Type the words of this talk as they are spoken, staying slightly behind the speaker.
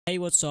Hey,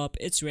 what's up?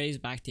 It's Ray's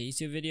back to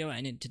YouTube video,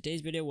 and in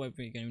today's video what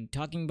we're going to be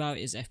talking about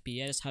is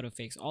FPS, how to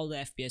fix all the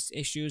FPS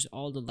issues,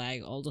 all the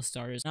lag, all the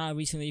stutters. Now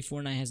recently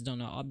Fortnite has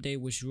done an update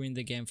which ruined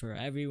the game for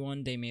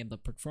everyone. They made the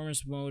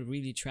performance mode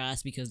really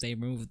trash because they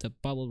removed the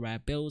bubble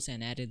wrap builds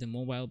and added the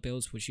mobile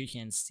builds which you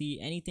can't see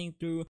anything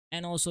through,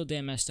 and also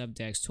they messed up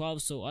the X12,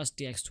 so us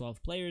the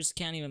X12 players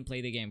can't even play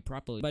the game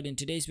properly. But in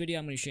today's video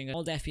I'm going to show you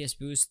all the FPS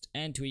boosts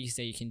and tweaks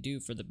that you can do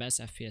for the best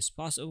FPS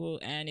possible.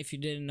 And if you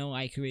didn't know,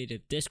 I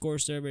created a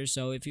Discord server,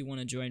 so if you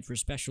want to join for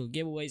special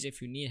giveaways, if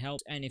you need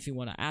help, and if you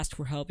want to ask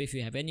for help, if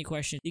you have any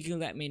questions, you can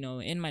let me know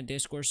in my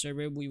Discord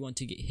server. We want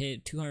to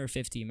hit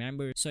 250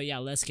 members, so yeah,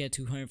 let's get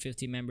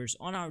 250 members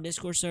on our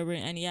Discord server.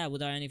 And yeah,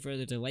 without any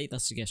further delay,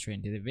 let's get straight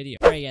into the video.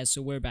 Alright guys,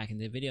 so we're back in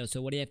the video.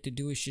 So what you have to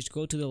do is just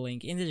go to the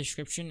link in the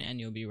description and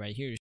you'll be right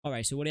here.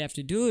 Alright, so what you have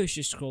to do is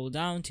just scroll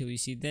down till you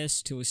see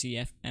this, till you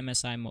see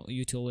Msi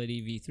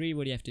Utility v3.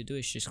 What you have to do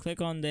is just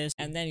click on this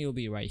and then you'll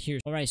be right here.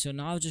 Alright, so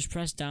now just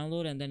press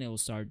download and then it will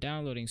start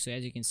downloading. So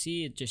as you can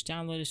see, it just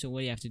downloaded. So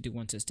what you have to do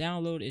once it's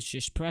downloaded is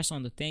just press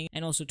on the thing,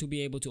 and also to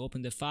be able to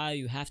open the file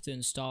you have to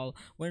install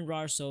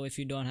WinRAR. So if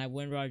you don't have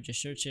WinRAR,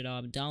 just search it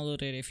up,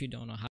 download it. If you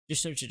don't know how,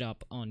 just search it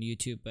up on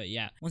YouTube. But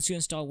yeah, once you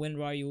install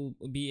WinRAR, you'll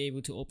be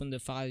able to open the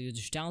file you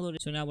just downloaded.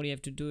 So now what you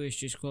have to do is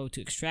just go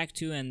to extract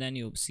to, and then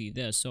you'll see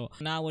this. So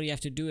now what you have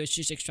to do is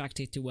just extract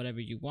it to whatever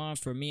you want.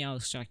 For me, I'll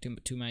extract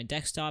it to my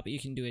desktop. You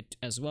can do it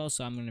as well.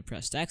 So I'm going to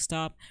press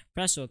desktop,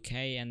 press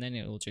OK, and then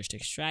it will just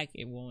extract.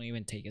 It won't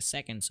even take a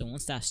second. So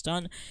once that's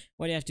done,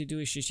 what you have to do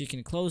is just, you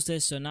can close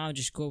this. So now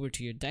just go over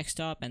to your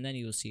desktop and then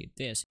you'll see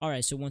this.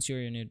 Alright, so once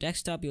you're in your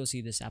desktop, you'll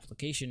see this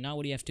application. Now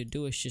what you have to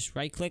do is just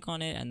right click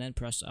on it and then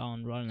press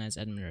on run as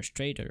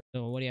administrator.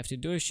 So what you have to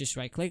do is just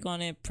right click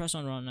on it, press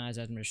on run as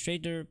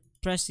administrator,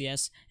 press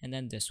yes, and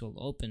then this will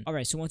open.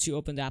 Alright, so once you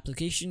open the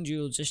application,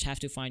 you'll just have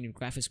to find your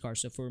graphics card.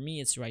 So for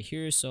me, it's right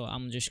here, so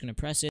I'm just gonna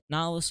press it.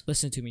 Now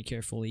listen to me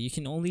carefully. You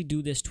can only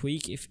do this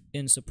tweak if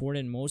in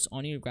supported modes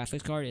on your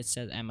graphics card it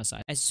says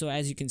MSI. So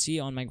as you can see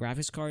on my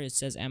graphics card, it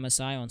says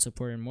MSI on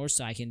supported modes,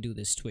 so I can do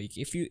this tweak.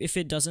 If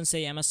it doesn't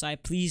say MSI,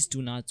 please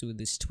do not do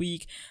this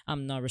tweak.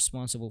 I'm not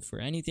responsible for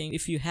anything.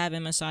 If you have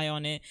MSI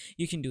on it,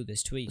 you can do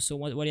this tweak. So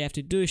what you have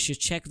to do is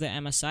just check the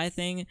MSI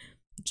thing.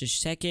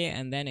 Just check it,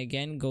 and then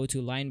again go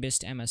to line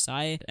based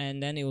MSI,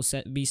 and then it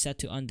will be set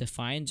to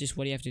undefined. Just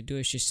what you have to do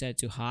is just set it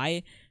to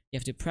high. You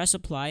have to press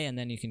apply and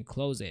then you can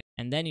close it,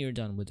 and then you're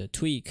done with the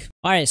tweak.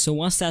 Alright, so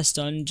once that's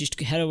done, just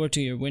head over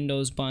to your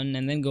Windows button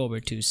and then go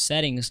over to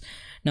settings.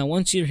 Now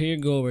once you're here,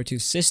 go over to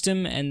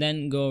system and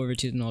then go over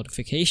to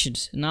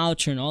notifications. Now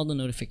turn all the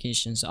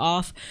notifications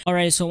off.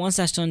 Alright, so once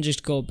that's done,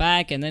 just go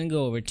back and then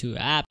go over to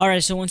app.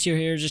 Alright, so once you're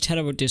here, just head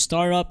over to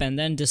startup and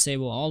then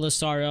disable all the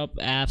startup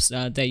apps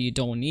that you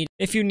don't need.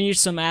 If you need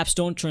some apps,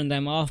 don't turn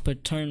them off,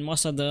 but turn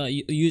most of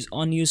the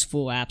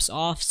unuseful apps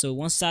off. So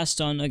once that's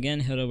done,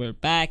 again head over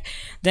back,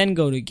 then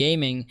go to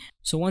gaming.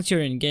 So once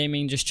you're in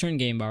gaming, just turn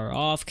game bar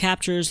off.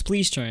 Captures,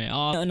 please turn it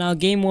off. Now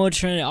game mode,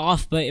 turn it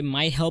off, but it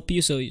might help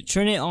you, so you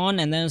turn it on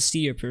and then see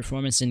your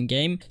performance in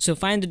game. So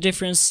find the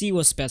difference, see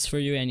what's best for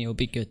you, and you'll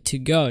be good to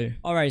go.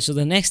 Alright, so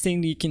the next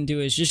thing you can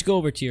do is just go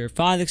over to your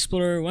file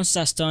explorer. Once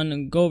that's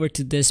done, go over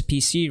to this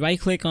PC, right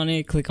click on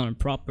it, click on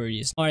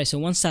properties. Alright, so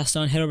once that's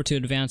done, head over to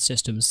advanced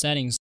system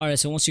settings. Alright,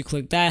 so once you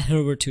click that, head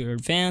over to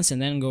advanced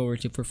and then go over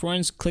to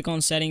performance, click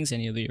on settings,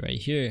 and you'll be right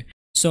here.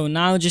 So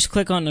now just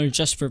click on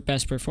adjust for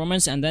best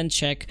performance and then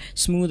check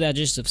smooth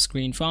edges of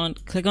screen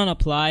font. Click on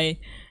apply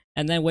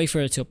and then wait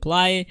for it to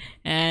apply,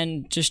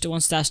 and just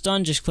once that's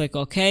done, just click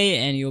OK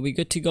and you'll be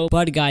good to go.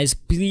 But guys,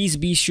 please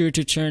be sure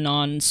to turn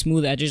on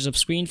smooth edges of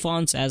screen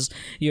fonts, as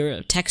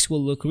your text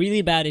will look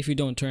really bad if you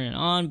don't turn it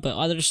on, but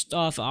other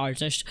stuff are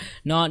just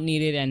not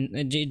needed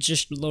and it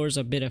just lowers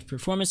a bit of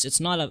performance. It's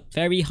not a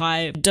very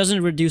high, it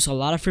doesn't reduce a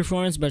lot of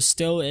performance, but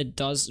still it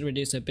does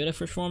reduce a bit of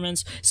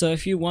performance. So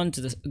if you want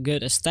the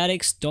good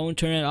aesthetics, don't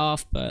turn it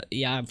off, but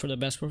yeah, for the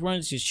best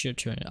performance you should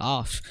turn it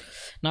off.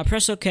 Now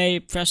press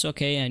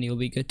OK and you'll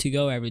be good to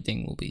go.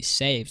 Everything will be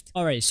saved.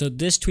 Alright, so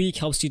this tweak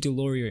helps you to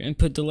lower your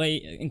input delay,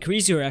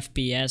 increase your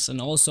FPS, and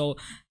also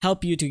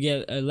help you to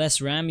get less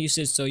RAM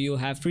usage, so you'll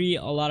have a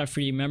lot of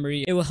free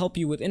memory. It will help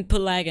you with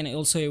input lag, and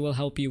also it will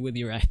help you with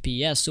your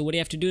FPS. So what you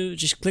have to do,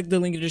 just click the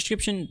link in the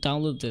description,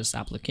 download this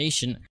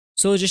application.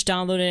 So just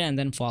download it and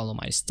then follow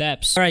my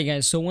steps. Alright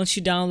guys, so once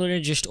you download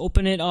it, just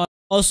open it up.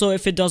 Also,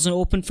 if it doesn't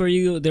open for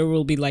you, there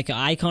will be like an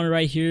icon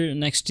right here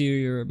next to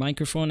your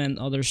microphone and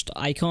other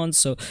icons.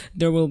 So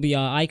there will be an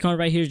icon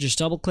right here. Just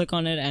double click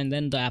on it and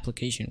then the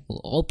application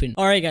will open.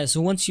 Alright guys, so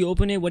once you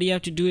open it, what you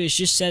have to do is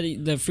just set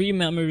the free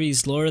memory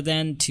is lower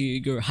than to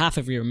your half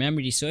of your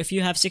memory. So if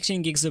you have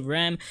 16 gigs of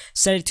RAM,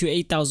 set it to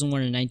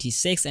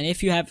 8196, and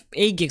if you have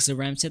 8 gigs of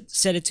RAM,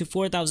 set it to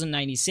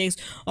 4096,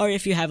 or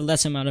if you have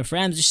less amount of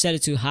RAM, just set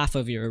it to half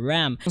of your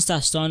RAM. Once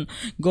that's done,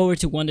 go over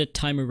to wanted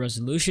timer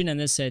resolution and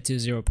then set it to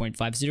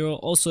 0.5.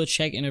 Also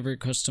check enable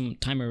custom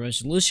timer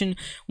resolution.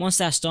 Once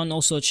that's done,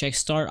 also check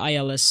start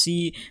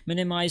ISLC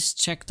minimize,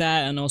 check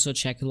that, and also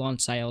check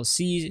launch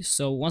ISLC.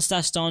 So once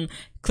that's done,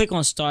 click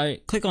on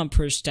start, click on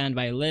purge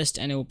standby list,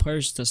 and it will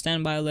purge the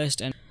standby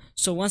list. And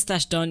So once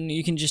that's done,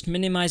 you can just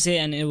minimize it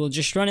and it will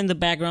just run in the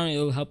background. It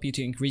will help you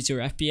to increase your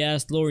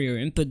FPS, lower your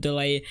input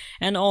delay,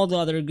 and all the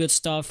other good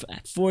stuff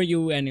for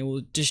you, and it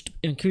will just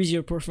increase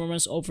your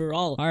performance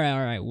overall.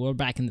 Alright, we're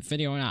back in the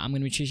video now. I'm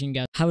going to be teaching you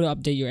guys how to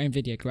update your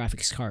Nvidia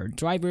graphics card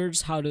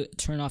drivers, how to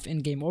turn off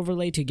in-game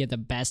overlay to get the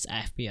best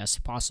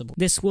FPS possible.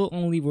 This will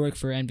only work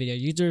for Nvidia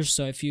users,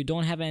 so if you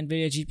don't have an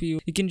Nvidia GPU,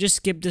 you can just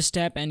skip this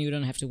step and you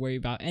don't have to worry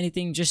about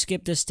anything. Just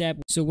skip this step.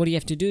 So what you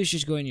have to do is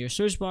just go in your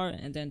search bar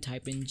and then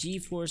type in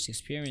GeForce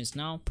Experience.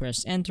 Now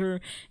press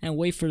enter and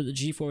wait for the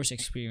GeForce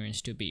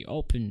Experience to be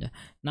opened.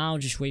 Now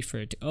just wait for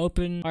it to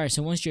open. Alright,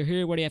 so once you're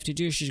here, what you have to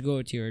do is just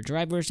go to your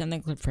drivers and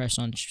then press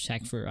on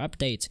check for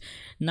updates.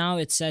 Now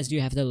it says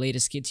you have the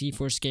latest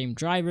GeForce game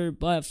driver,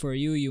 but for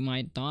you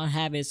might not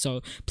have it,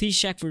 so please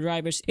check for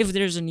drivers. If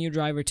there's a new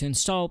driver to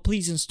install,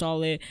 please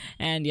install it,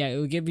 and yeah, it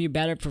will give you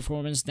better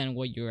performance than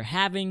what you're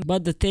having.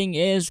 But the thing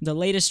is, the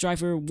latest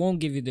driver won't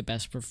give you the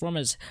best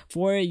performance.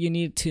 For it, you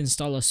need to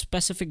install a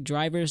specific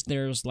drivers.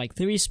 There's like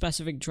 3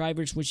 specific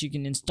drivers which you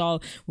can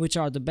install, which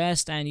are the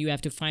best, and you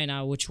have to find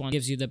out which one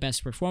gives you the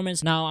best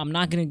performance. Now I'm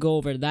not gonna go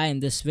over that in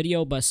this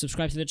video, but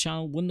subscribe to the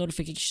channel with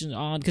notifications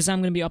on, because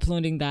I'm gonna be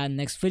uploading that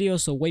next video,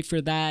 so wait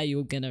for that.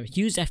 You're gonna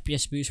use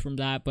FPS boost from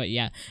that. But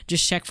yeah,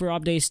 just check for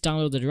updates,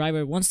 download the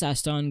driver. Once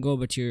that's done, go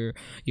over to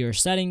your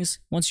settings.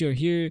 Once you're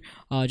here,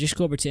 just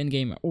go over to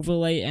in-game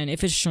overlay, and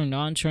if it's turned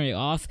on, turn it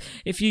off.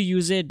 If you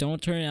use it,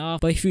 don't turn it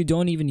off, but if you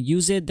don't even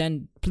use it,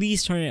 then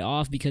please turn it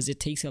off, because it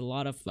takes a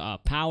lot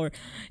of power.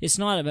 It's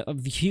not a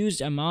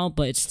huge amount,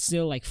 but it's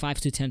still like 5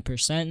 to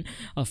 10%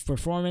 of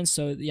performance.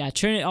 So yeah,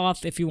 turn it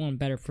off if you want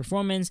better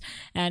performance,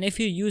 and if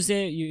you use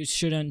it, you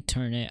shouldn't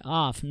turn it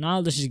off. Now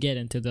let's just get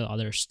into the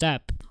other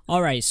step.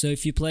 Alright, so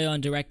if you play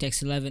on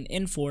DirectX 11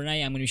 in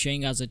Fortnite, I'm going to be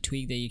showing you guys a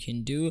tweak that you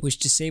can do which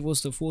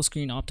disables the full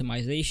screen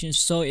optimization,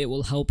 so it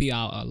will help you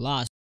out a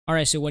lot.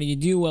 Alright, so what do you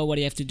do? Well, what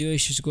you have to do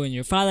is just go in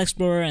your file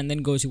explorer and then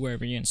go to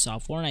wherever you install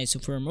Fortnite. So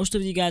for most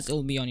of you guys, it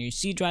will be on your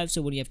C drive.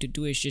 So what you have to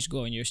do is just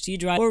go in your C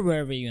drive or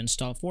wherever you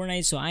install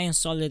Fortnite. So I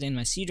installed it in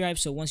my C drive.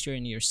 So once you're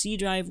in your C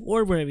drive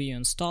or wherever you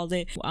installed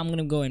it, I'm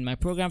gonna go in my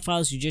program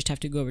files. You just have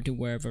to go over to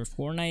wherever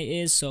Fortnite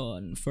is.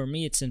 So for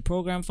me, it's in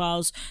program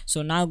files.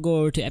 So now go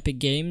over to Epic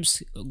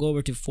Games, go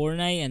over to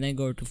Fortnite, and then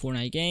go over to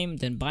Fortnite game,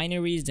 then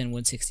binaries, then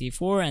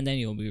 164, and then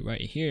you'll be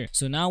right here.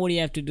 So now what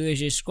you have to do is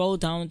just scroll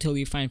down till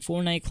you find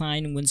Fortnite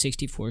client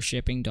 164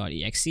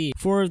 shipping.exe.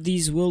 4 of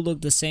these will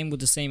look the same with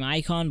the same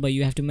icon, but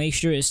you have to make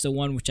sure it's the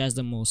one which has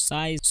the most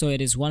size. So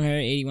it is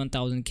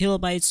 181,000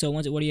 kilobytes. So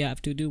what you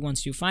have to do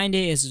once you find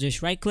it is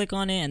just right click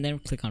on it and then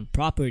click on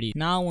property.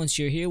 Now once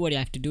you're here, what you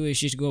have to do is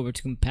just go over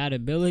to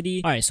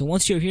compatibility. Alright, so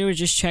once you're here,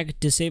 just check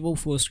disable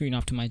full screen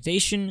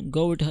optimization,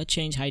 go over to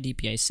change high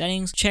DPI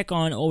settings, check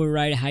on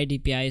override high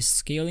DPI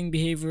scaling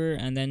behavior,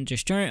 and then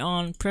just turn it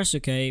on, press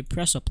OK,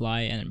 press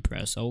apply, and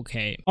press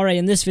OK. Alright,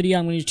 in this video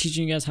I'm going to be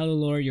teaching you guys how to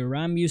lower your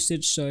RAM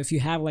usage. So if you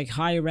have like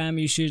high RAM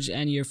usage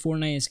and your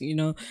Fortnite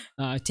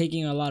is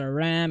taking a lot of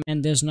RAM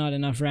and there's not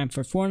enough RAM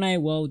for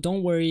Fortnite, well,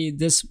 don't worry,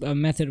 this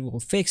method will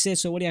fix it.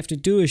 So what you have to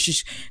do is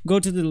just go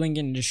to the link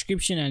in the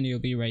description and you'll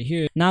be right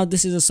here. Now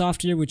this is a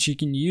software which you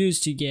can use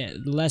to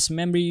get less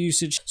memory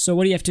usage. So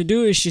what you have to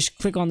do is just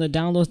click on the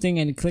download thing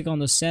and click on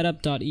the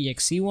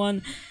setup.exe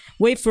one.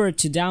 Wait for it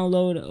to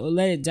download,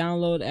 let it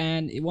download,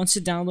 and once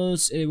it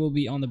downloads, it will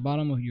be on the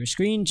bottom of your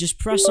screen. Just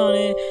press on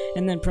it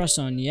and then press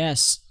on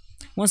yes.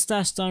 Once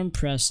that's done,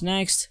 press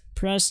next,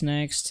 press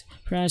next,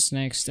 press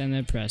next, and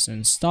then press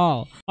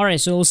install.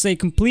 Alright, so it'll say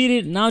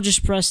completed. Now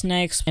just press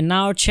next, and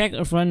now check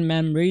run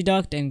Mem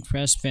Reduct and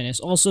press finish.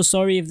 Also,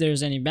 sorry if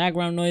there's any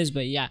background noise,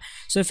 but yeah.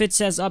 So if it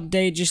says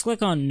update, just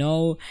click on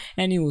no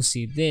and you will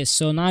see this.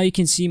 So now you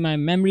can see my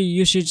memory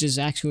usage is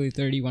actually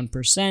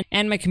 31%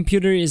 and my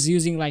computer is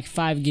using like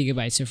 5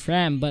 gigabytes of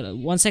RAM. But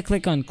once I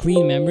click on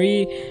clean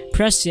memory,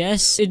 press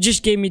yes, it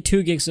just gave me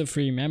 2 gigs of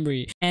free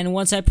memory. And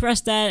once I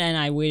pressed that and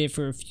I waited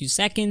for a few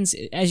seconds,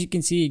 as you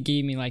can see, it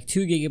gave me like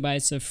 2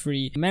 gigabytes of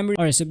free memory.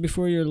 Alright, so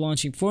before you're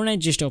launching Fortnite,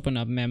 just open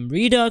up Mem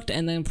Reduct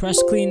and then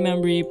press clean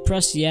memory,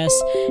 press yes,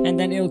 and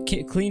then it'll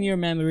clean your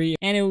memory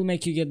and it will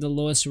make you get the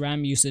lowest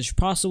RAM usage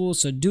possible.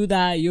 So do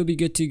that, you'll be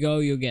good to go.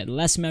 You'll get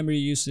less memory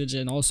usage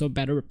and also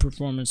better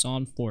performance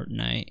on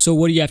Fortnite. So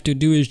what you have to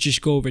do is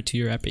just go over to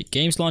your Epic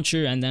Games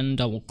launcher and then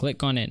double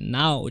click on it.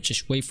 Now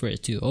just wait for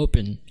it to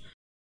open.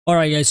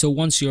 Alright guys, so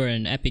once you're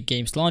in Epic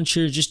Games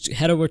Launcher, just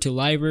head over to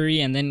library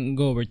and then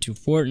go over to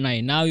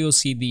Fortnite. Now you'll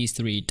see these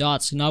 3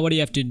 dots. Now what you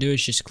have to do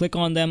is just click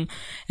on them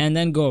and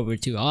then go over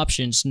to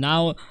options.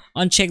 Now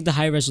uncheck the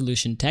high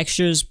resolution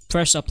textures,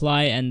 press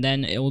apply, and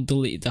then it will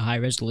delete the high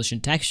resolution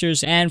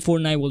textures and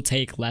Fortnite will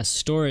take less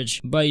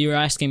storage. But you're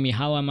asking me,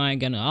 how am I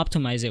gonna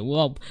optimize it?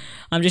 Well,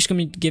 I'm just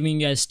gonna be giving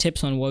you guys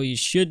tips on what you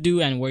should do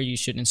and where you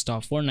should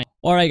install Fortnite.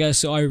 Alright guys,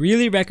 so I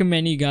really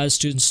recommend you guys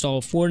to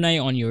install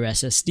Fortnite on your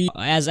SSD,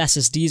 as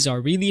SSDs are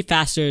really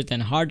faster than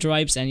hard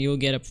drives and you'll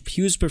get a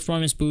huge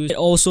performance boost. It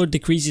also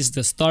decreases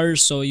the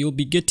stutters, so you'll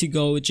be good to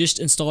go.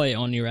 Just install it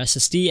on your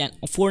SSD, and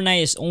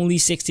Fortnite is only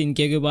 16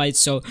 gigabytes,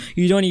 so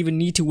you don't even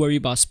need to worry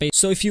about space.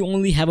 So if you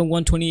only have a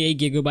 128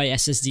 gigabyte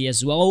SSD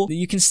as well,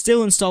 you can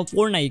still install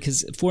Fortnite,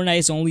 because Fortnite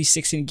is only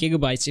 16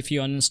 gigabytes if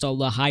you uninstall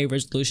the high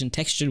resolution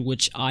texture,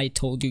 which I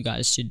told you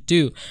guys to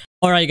do.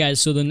 Alright guys,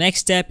 so the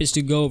next step is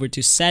to go over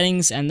to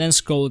settings and then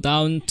scroll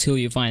down till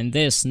you find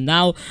this.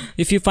 Now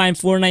if you find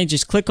Fortnite,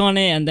 just click on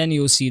it and then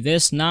you'll see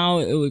this.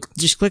 Now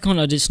just click on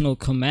additional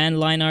command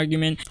line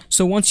argument.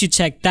 So once you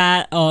check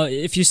that,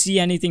 if you see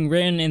anything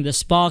written in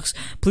this box,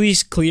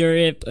 please clear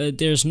it.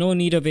 There's no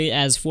need of it,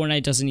 as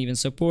Fortnite doesn't even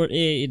support it.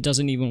 It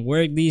doesn't even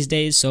work these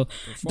days, so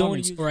don't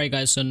use it. Alright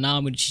guys, so now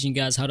I'm teaching you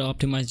guys how to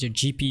optimize your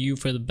GPU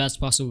for the best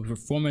possible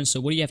performance.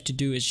 So what you have to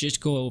do is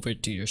just go over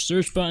to your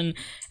search button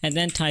and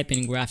then type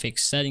in graphics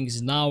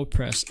settings. Now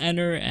press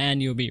enter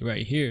and you'll be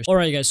right here.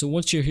 Alright guys, so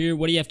once you're here,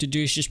 what you have to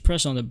do is just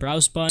press on the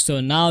browse button. So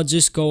now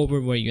just go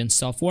over where you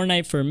install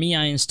Fortnite. For me,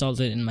 I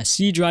installed it in my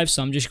C drive,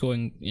 so I'm just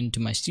going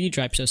into my C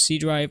drive. So C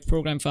drive,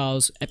 program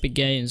files, Epic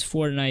Games,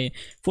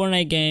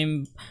 Fortnite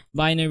game,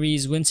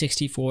 binaries,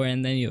 Win64,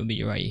 and then you'll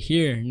be right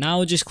here.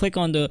 Now just click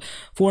on the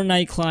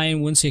Fortnite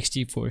client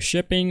Win64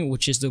 shipping,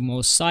 which is the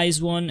most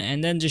size one,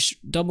 and then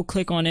just double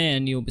click on it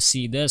and you'll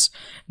see this.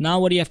 Now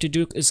what you have to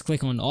do is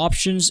click on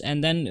options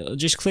and then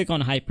just click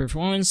on high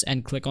performance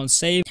and click on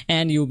save,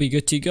 and you'll be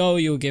good to go.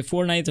 You'll give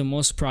Fortnite the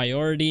most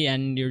priority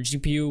and your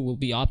GPU will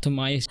be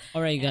optimized.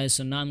 Alright guys,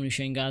 so now I'm going to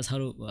show you guys how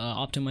to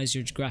optimize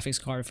your graphics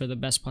card for the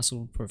best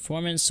possible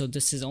performance. So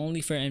this is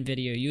only for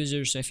Nvidia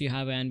users, so if you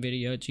have an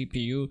Nvidia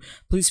GPU,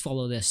 please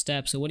follow this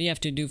step. So what do you have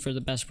to do for the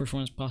best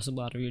performance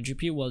possible out of your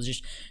GPU? Well,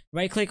 just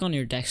right click on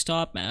your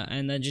desktop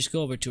and then just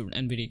go over to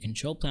Nvidia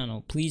control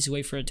panel. Please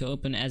wait for it to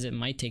open, as it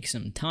might take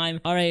some time.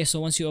 Alright,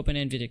 so once you open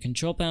Nvidia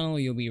control panel,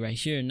 you'll be right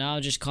here. Now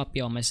just copy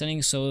all my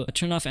settings. So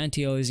turn off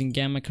anti-aliasing,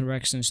 gamma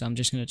correction, so I'm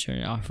just going to turn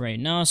it off right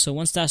now. So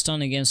once that's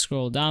done, again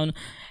scroll down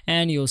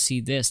and you'll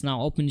see this.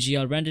 Now open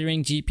GL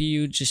rendering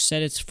GPU, just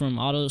set it from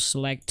auto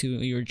select to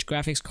your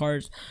graphics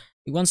card.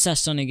 Once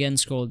that's done, again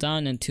scroll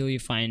down until you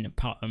find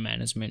power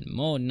management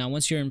mode. Now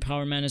once you're in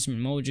power management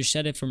mode, just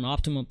set it from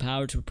optimal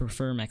power to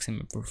prefer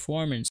maximum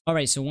performance.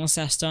 Alright, so once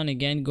that's done,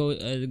 again go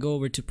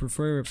over to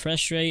prefer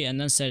refresh rate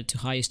and then set it to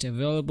highest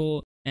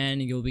available,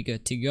 and you'll be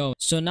good to go.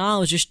 So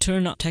now just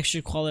turn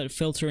texture quality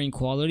filtering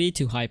quality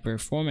to high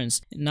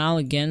performance. Now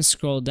again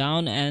scroll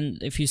down, and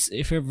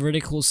if your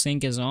vertical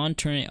sync is on,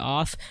 turn it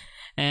off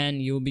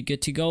and you'll be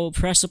good to go.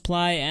 Press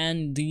apply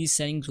and these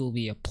settings will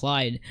be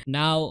applied.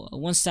 Now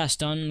once that's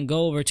done,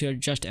 go over to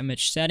adjust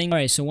image setting.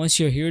 Alright, so once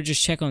you're here,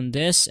 just check on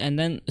this and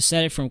then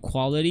set it from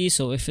quality.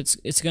 So if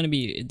it's gonna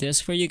be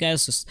this for you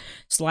guys, so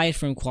slide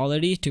from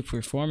quality to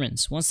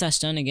performance. Once that's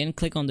done, again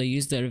click on the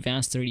use the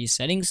advanced 3D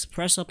settings,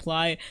 press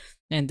apply,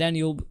 and then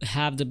you'll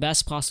have the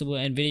best possible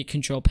Nvidia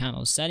control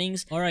panel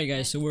settings. Alright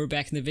guys, so we're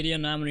back in the video.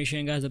 Now I'm going to show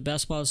you guys the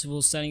best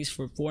possible settings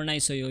for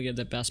Fortnite, so you'll get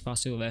the best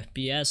possible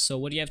FPS. So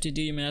what do you have to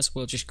do, you may ask?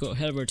 Well, just go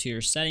head over to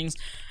your settings,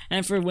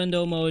 and for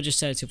window mode, just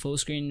set it to full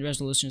screen.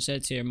 Resolution, set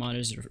it to your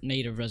monitor's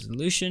native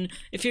resolution.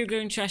 If you're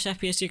going trash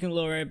FPS, you can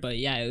lower it, but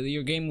yeah,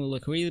 your game will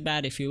look really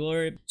bad if you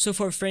lower it. So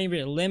for frame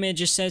rate limit,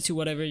 just set it to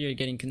whatever you're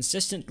getting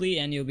consistently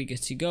and you'll be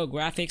good to go.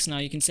 Graphics, now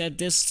you can set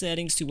this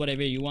settings to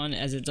whatever you want,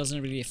 as it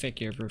doesn't really affect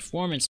your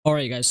performance.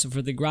 Alright guys, so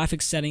for the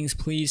graphics settings,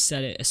 please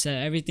set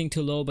everything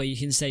to low, but you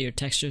can set your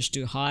textures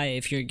to high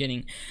if you're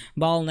getting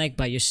bottlenecked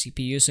by your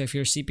CPU. So if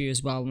your CPU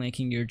is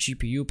bottlenecking your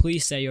GPU,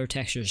 please set your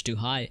textures to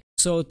high.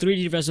 So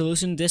 3D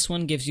resolution, this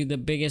one gives you the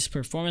biggest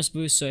performance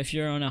boost. So if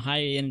you're on a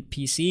high-end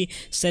PC,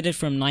 set it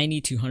from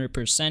 90 to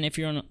 100%. If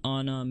you're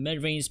on a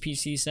mid-range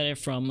PC, set it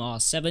from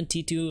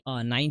 70 to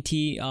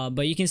 90.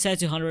 But you can set it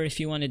to 100 if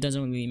you want. It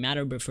doesn't really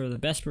matter. But for the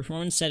best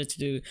performance, set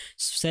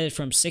it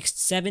from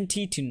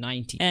 70 to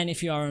 90. And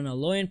if you are on a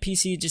low-end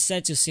PC, just set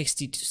it to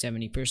 60 to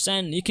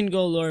 70%. You can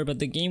go lower, but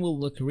the game will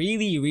look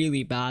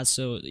really bad.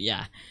 So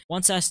yeah,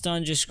 once that's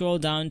done, just scroll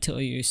down till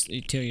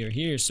you're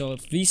here. So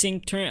if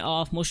VSync, turn it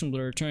off. Motion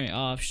blur, turn it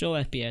off. Show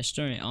FPS,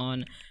 turn it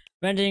on.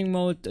 Rendering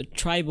mode,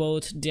 try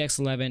both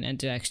DX11 and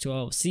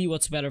DX12. See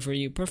what's better for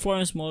you.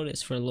 Performance mode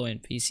is for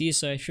low-end PC.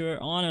 So if you're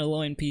on a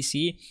low-end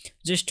PC,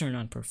 just turn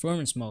on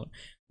performance mode.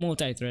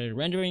 Multi-threaded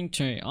rendering,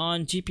 turn it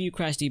on. GPU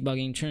crash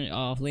debugging, turn it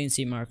off.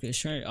 Latency markers,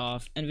 turn it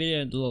off.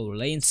 Nvidia low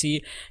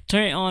latency,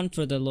 turn it on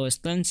for the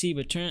lowest latency,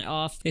 but turn it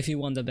off if you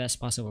want the best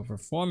possible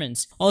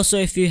performance. Also,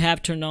 if you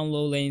have turned on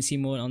low latency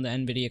mode on the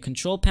Nvidia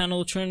control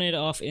panel, turn it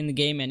off in the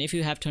game, and if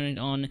you have turned it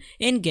on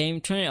in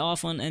game, turn it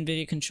off on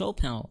Nvidia control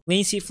panel.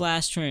 Latency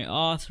flash, turn it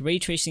off. Ray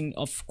tracing,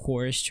 of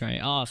course, turn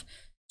it off.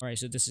 Alright,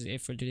 so this is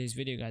it for today's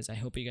video, guys. I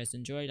hope you guys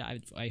enjoyed.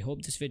 I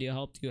hope this video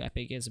helped you.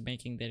 Epic is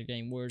making their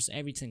game worse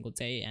every single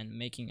day and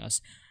making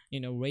us,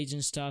 rage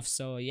and stuff.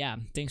 So yeah,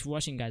 thanks for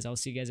watching, guys. I'll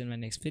see you guys in my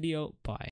next video. Bye.